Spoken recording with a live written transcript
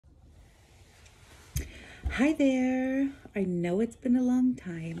Hi there. I know it's been a long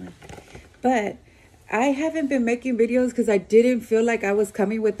time, but I haven't been making videos because I didn't feel like I was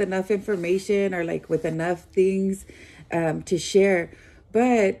coming with enough information or like with enough things to share.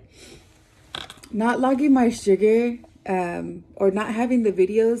 But not logging my sugar or not having the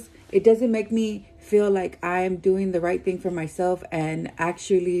videos, it doesn't make me feel like I'm doing the right thing for myself and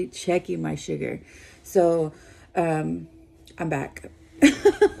actually checking my sugar. So I'm back.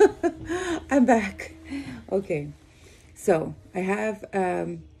 I'm back. Okay. So I have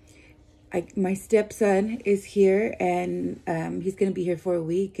my stepson is here, and he's gonna be here for a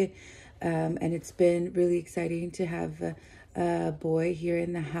week, and it's been really exciting to have a boy here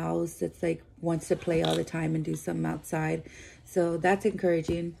in the house that's like wants to play all the time and do something outside. So that's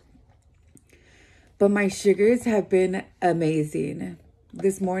encouraging. But my sugars have been amazing.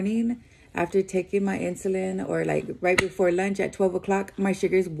 This morning, after taking my insulin, or like right before lunch at 12 o'clock, my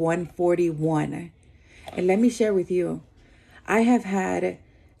sugar is 141. And let me share with you, I have had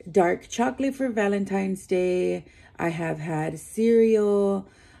dark chocolate for Valentine's Day. I have had cereal.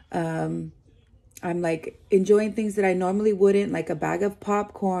 I'm like enjoying things that I normally wouldn't, like a bag of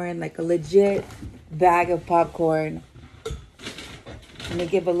popcorn, like a legit bag of popcorn. Let me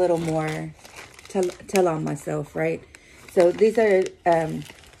give a little more tell on myself, right? So these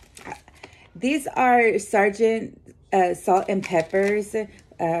are Sergeant salt and peppers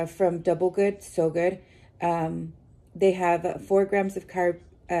from Double Good, so good. They have 4 grams of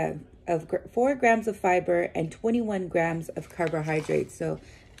 4 grams of fiber and 21 grams of carbohydrates. So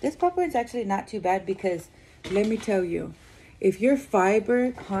this popcorn is actually not too bad, because let me tell you, if your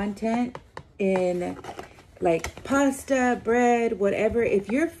fiber content in like pasta, bread, whatever, if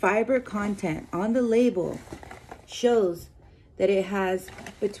your fiber content on the label shows that it has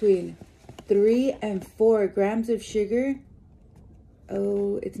between 3 and 4 grams of sugar,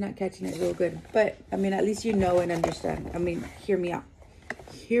 oh, it's not catching it real good. But I mean, at least you know and understand. I mean, hear me out.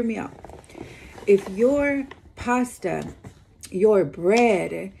 Hear me out. If your pasta, your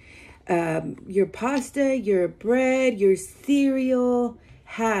bread, your cereal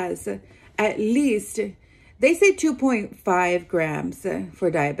has at least, they say 2.5 grams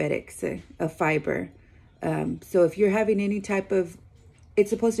for diabetics of fiber. So if you're having any type of, it's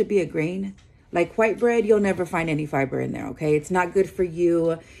supposed to be a grain, like white bread, you'll never find any fiber in there, okay? It's not good for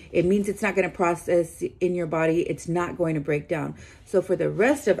you. It means it's not going to process in your body. It's not going to break down. So for the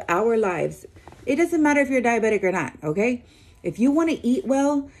rest of our lives, it doesn't matter if you're diabetic or not, okay? If you want to eat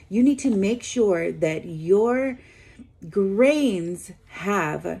well, you need to make sure that your grains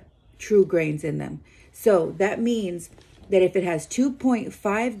have true grains in them. So that means that if it has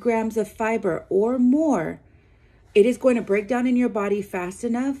 2.5 grams of fiber or more, it is going to break down in your body fast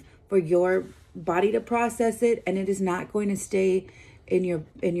enough for your body to process it, and it is not going to stay in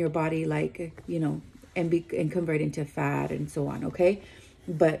your body, like, you know, and convert into fat and so on, okay?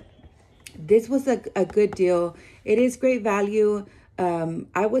 But this was a good deal. It is great value.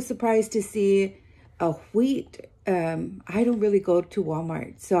 I was surprised to see a wheat. I don't really go to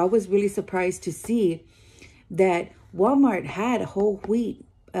Walmart, so I was really surprised to see that Walmart had whole wheat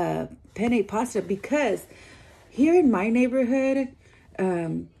penne pasta, because here in my neighborhood,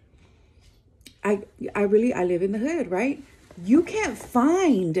 I live in the hood, right? You can't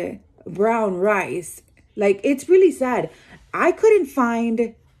find brown rice. Like, it's really sad. I couldn't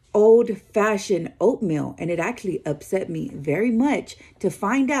find old-fashioned oatmeal, and it actually upset me very much to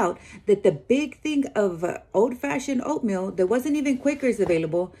find out that the big thing of old-fashioned oatmeal, there wasn't even Quakers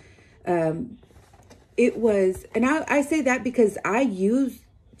available. It was, and I say that because I use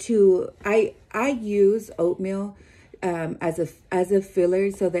oatmeal as a filler,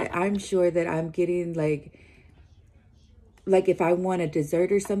 so that I'm sure that I'm getting like if I want a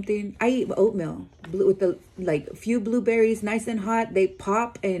dessert or something, I eat oatmeal with the like few blueberries, nice and hot. They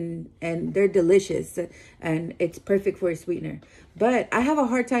pop and they're delicious, and it's perfect for a sweetener. But I have a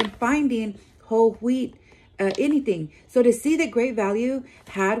hard time finding whole wheat anything. So to see that Great Value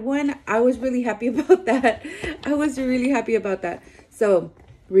had one, I was really happy about that. I was really happy about that. So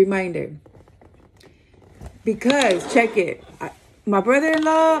reminder, because check it, my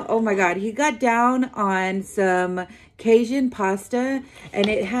brother-in-law, oh my God, he got down on some Cajun pasta, and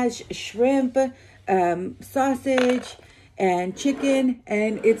it has shrimp, sausage, and chicken,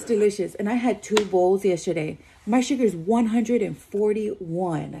 and it's delicious. And I had 2 bowls yesterday. My sugar is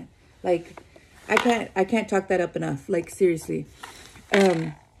 141. Like, I can't talk that up enough. Like, seriously.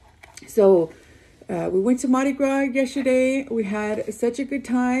 So we went to Mardi Gras yesterday. We had such a good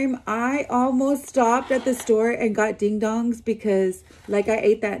time. I almost stopped at the store and got ding dongs, because like I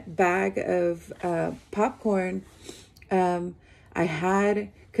ate that bag of popcorn. I had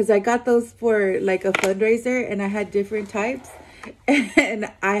because I got those for like a fundraiser, and I had different types.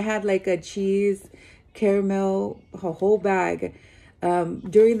 And I had like a cheese caramel, a whole bag,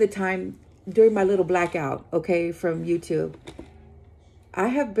 during my little blackout, okay, from YouTube. I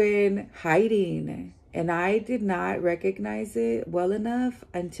have been hiding, and I did not recognize it well enough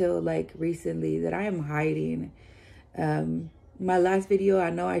until like recently that I am hiding. My last video, I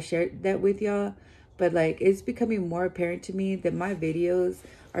know I shared that with y'all, but like it's becoming more apparent to me that my videos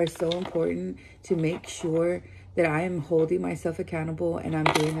are so important to make sure that I am holding myself accountable and I'm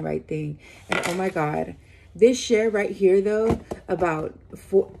doing the right thing. And oh my God, this share right here though, about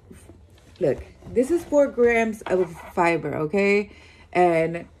look, this is 4 grams of fiber, okay?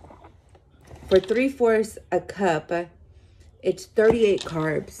 And for 3/4 a cup, it's 38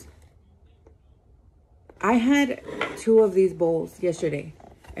 carbs. I had 2 of these bowls yesterday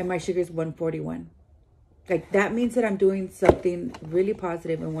and my sugar is 141. Like that means that I'm doing something really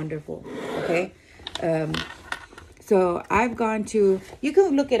positive and wonderful, okay? So I've gone to, you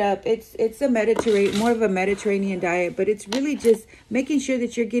can look it up. It's a more of a Mediterranean diet, but it's really just making sure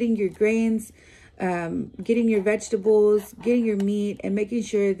that you're getting your grains, getting your vegetables, getting your meat, and making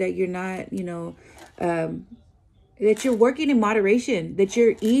sure that you're not, you know, that you're working in moderation, that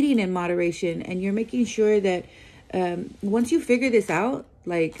you're eating in moderation, and you're making sure that once you figure this out,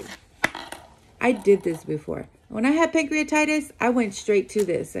 like I did this before. When I had pancreatitis, I went straight to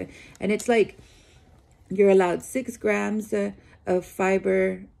this. And it's like you're allowed 6 grams of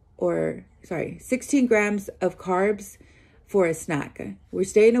fiber, 16 grams of carbs for a snack. We're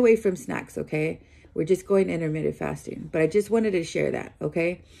staying away from snacks, okay? We're just going intermittent fasting. But I just wanted to share that,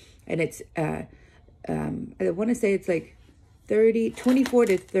 okay? And it's, I want to say it's like 24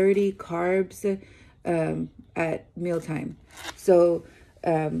 to 30 carbs at mealtime. So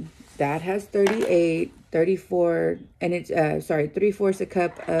that has 38, 34, and it's, 3/4 a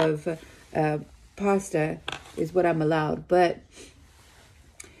cup of pasta is what I'm allowed. But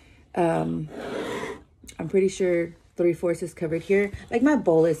I'm pretty sure 3/4 is covered here. Like my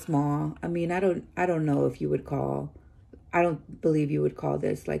bowl is small. I mean, I don't know if you would call, I don't believe you would call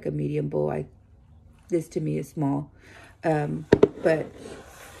this like a medium bowl. This to me is small. But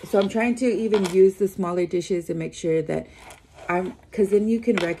so I'm trying to even use the smaller dishes and make sure that because then you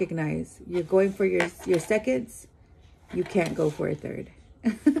can recognize you're going for your seconds, you can't go for a third.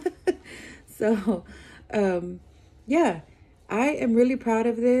 So, yeah, I am really proud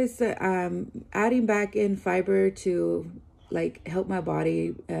of this. Adding back in fiber to like help my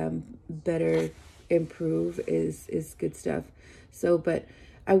body better improve is good stuff. So, but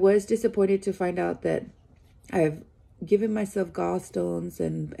I was disappointed to find out that I've given myself gallstones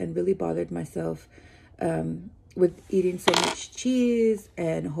and really bothered myself with eating so much cheese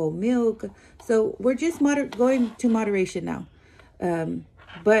and whole milk. So we're just going to moderation now.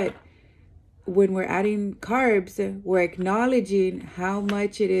 But when we're adding carbs, we're acknowledging how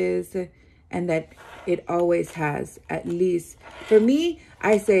much it is and that it always has at least, for me,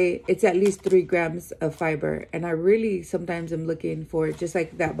 I say it's at least 3 grams of fiber. And I really sometimes am looking for, just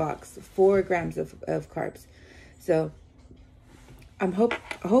like that box, 4 grams of carbs. So I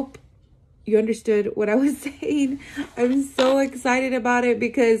hope you understood what I was saying. I'm so excited about it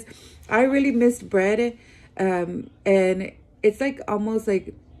because I really missed bread. And it's like almost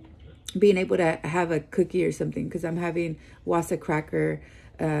like being able to have a cookie or something, because I'm having wasa cracker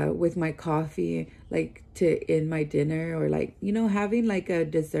with my coffee, like in my dinner, or like, you know, having like a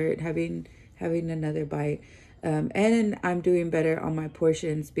dessert, having another bite. And I'm doing better on my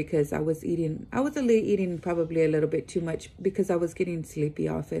portions because I was eating probably a little bit too much because I was getting sleepy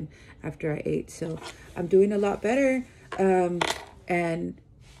often after I ate. So I'm doing a lot better. And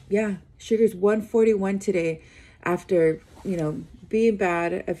yeah, sugar's 141 today after, you know, being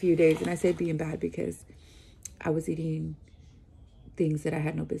bad a few days. And I say being bad because I was eating things that I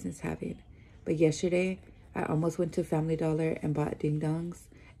had no business having. But yesterday I almost went to Family Dollar and bought ding dongs.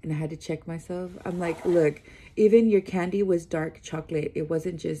 And I had to check myself. I'm like, look, even your candy was dark chocolate. It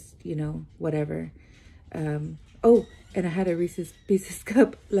wasn't just, you know, whatever. Oh, and I had a Reese's Pieces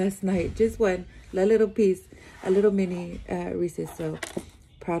cup last night. Just one, a little piece, a little mini Reese's. So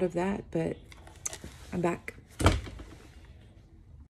proud of that. But I'm back.